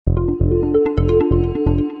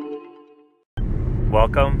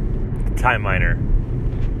Welcome to Time Miner.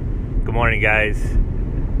 Good morning, guys.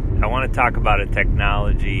 I want to talk about a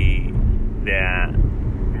technology that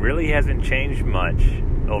really hasn't changed much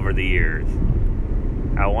over the years.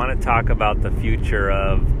 I want to talk about the future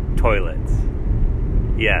of toilets.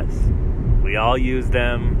 Yes, we all use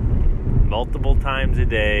them multiple times a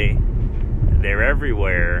day. They're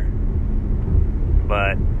everywhere.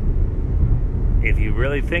 But if you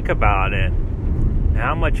really think about it,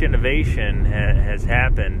 how much innovation has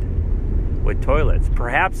happened with toilets?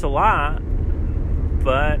 Perhaps a lot,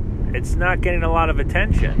 but it's not getting a lot of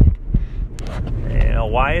attention.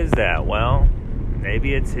 Why is that? Well,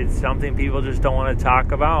 maybe it's something people just don't want to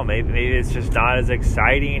talk about. Maybe it's just not as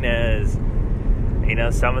exciting as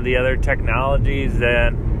some of the other technologies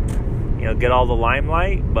that get all the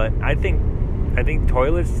limelight. But I think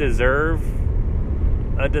toilets deserve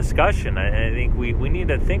a discussion. I think we need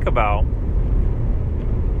to think about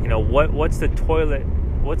what's the toilet,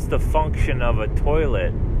 what's the function of a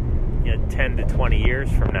toilet 10 to 20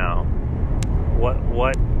 years from now.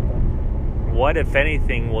 What if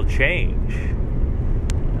anything will change?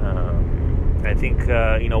 I think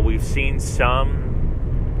we've seen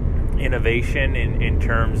some innovation in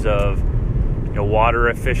terms of water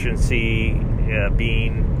efficiency,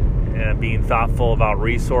 being thoughtful about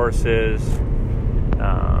resources.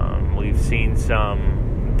 We've seen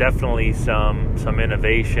definitely some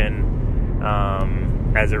innovation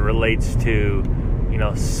as it relates to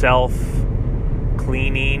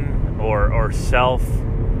self-cleaning or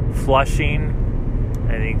self-flushing.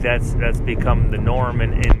 I think that's become the norm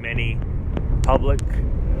in many public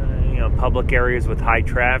areas with high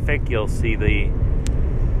traffic. You'll see the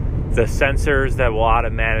sensors that will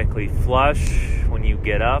automatically flush when you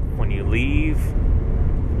get up, when you leave.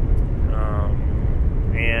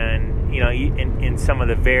 And in some of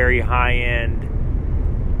the very high-end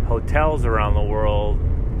hotels around the world,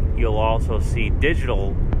 you'll also see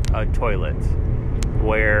digital toilets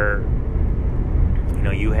where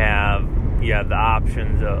you have the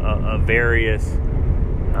options of various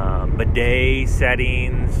bidet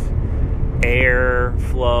settings, air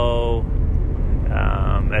flow,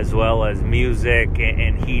 as well as music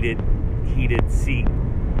and heated seat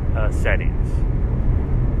settings.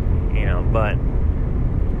 But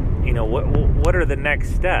what are the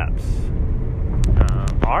next steps?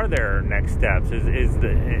 Are there next steps? Is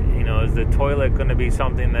the toilet going to be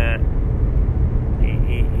something that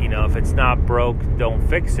if it's not broke, don't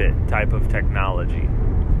fix it type of technology?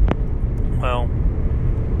 Well,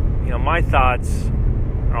 my thoughts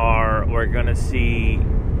are we're going to see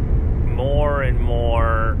more and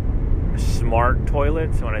more smart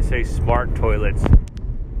toilets. When I say smart toilets,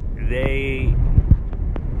 they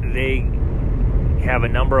have a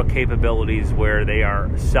number of capabilities where they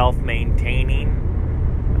are self-maintaining,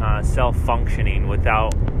 self-functioning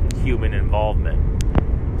without human involvement.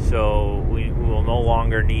 So we will no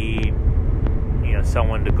longer need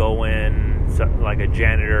someone to go in, like a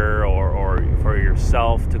janitor or for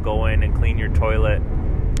yourself to go in and clean your toilet.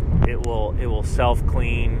 It will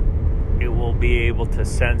self-clean. It will be able to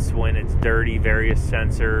sense when it's dirty, various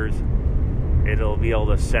sensors. It'll be able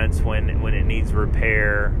to sense when it needs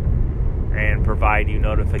repair and provide you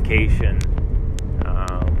notification,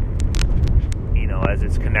 as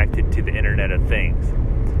it's connected to the Internet of Things.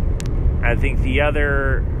 I think the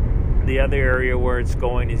other area where it's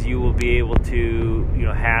going is you will be able to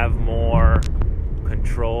have more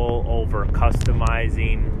control over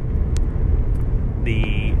customizing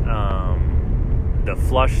the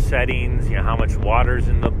flush settings. How much water's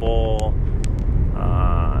in the bowl.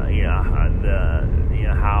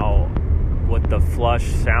 What the flush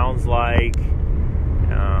sounds like.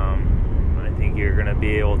 I think you're going to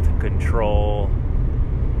be able to control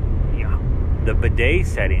the bidet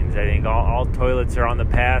settings. I think all toilets are on the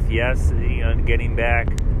path. Yes, getting back,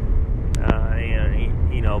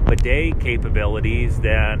 bidet capabilities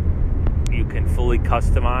that you can fully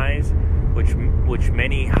customize, which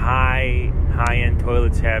many high-end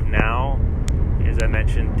toilets have now. As I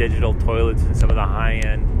mentioned, digital toilets in some of the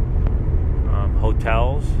high-end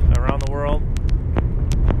hotels around the world.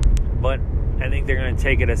 But I think they're going to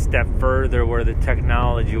take it a step further where the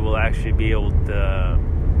technology will actually be able to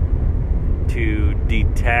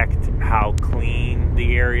detect how clean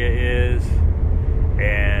the area is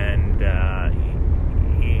and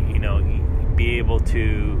be able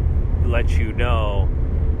to let you know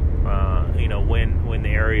when the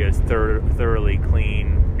area is thoroughly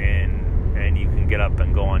clean and you can get up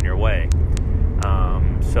and go on your way.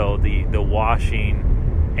 So the washing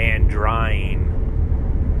and drying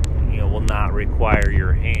will not require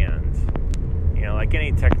your hands. Like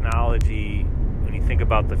any technology, when you you think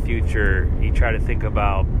about the future, you try to think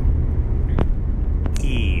about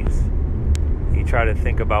ease. You try to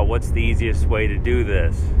think about what's the easiest way to do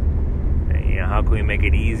this. How can we make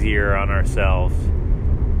it easier on ourselves?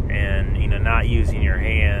 And not using your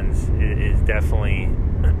hands is definitely,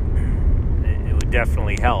 it would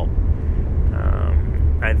definitely help.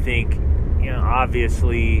 I think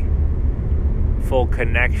obviously full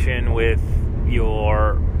connection with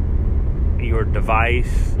your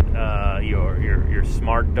device, your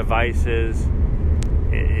smart devices,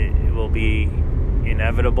 it will be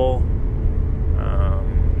inevitable.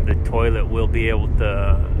 The toilet will be able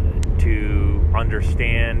to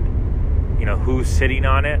understand who's sitting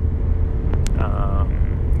on it.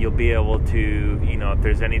 You'll be able to if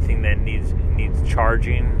there's anything that needs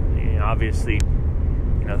charging, obviously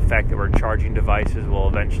the fact that we're charging devices will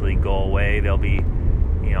eventually go away. They'll be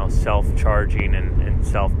self-charging and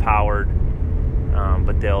self-powered,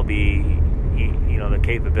 but there'll be the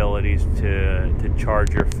capabilities to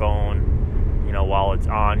charge your phone while it's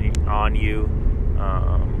on you,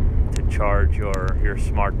 to charge your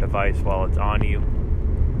smart device while it's on you.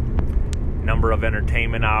 Number of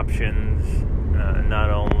entertainment options, not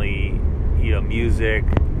only music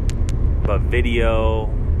but video.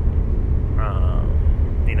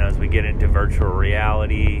 As we get into virtual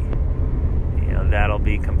reality, that'll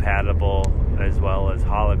be compatible, as well as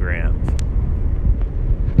holograms.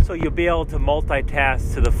 So you'll be able to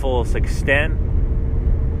multitask to the fullest extent,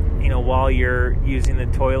 while you're using the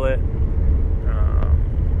toilet.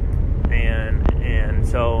 And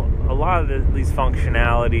so a lot of these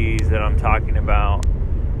functionalities that I'm talking about,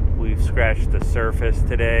 we've scratched the surface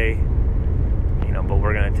today, but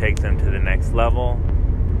we're going to take them to the next level.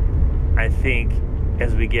 I think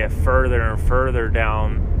as we get further and further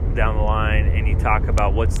down the line, and you talk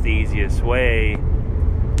about what's the easiest way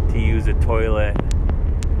to use a toilet,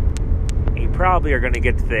 you probably are going to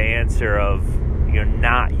get to the answer of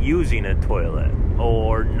not using a toilet,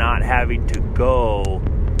 or not having to go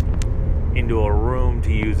into a room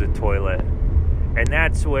to use a toilet. And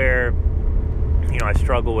that's where I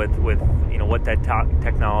struggle with what that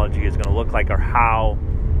technology is going to look like, or how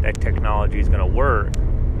that technology is going to work.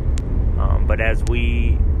 But as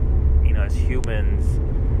we as humans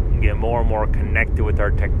get more and more connected with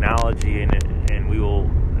our technology, and we will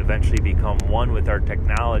eventually become one with our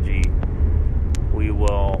technology, we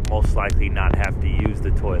will most likely not have to use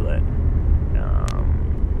the toilet.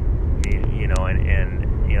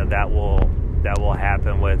 That will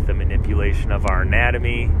happen with the manipulation of our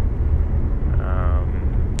anatomy,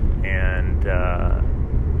 and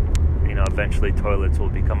eventually toilets will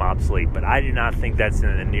become obsolete. But I do not think that's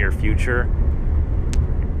in the near future.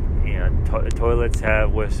 Toilets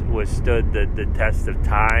have withstood the test of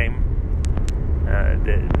time.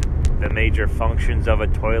 The major functions of a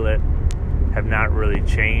toilet have not really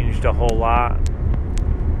changed a whole lot,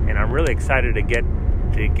 and I'm really excited to get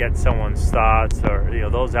someone's thoughts, or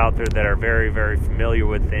those out there that are very, very familiar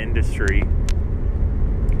with the industry.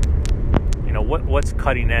 What's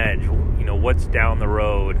cutting edge, what's down the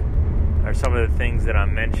road, are some of the things that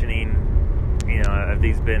I'm mentioning. Have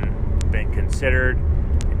these been considered?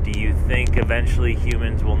 Do you think eventually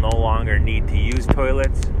humans will no longer need to use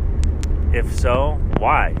toilets? If so,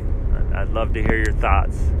 why? I'd love to hear your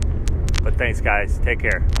thoughts. But thanks, guys. Take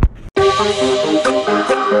care.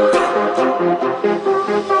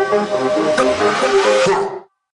 Huh.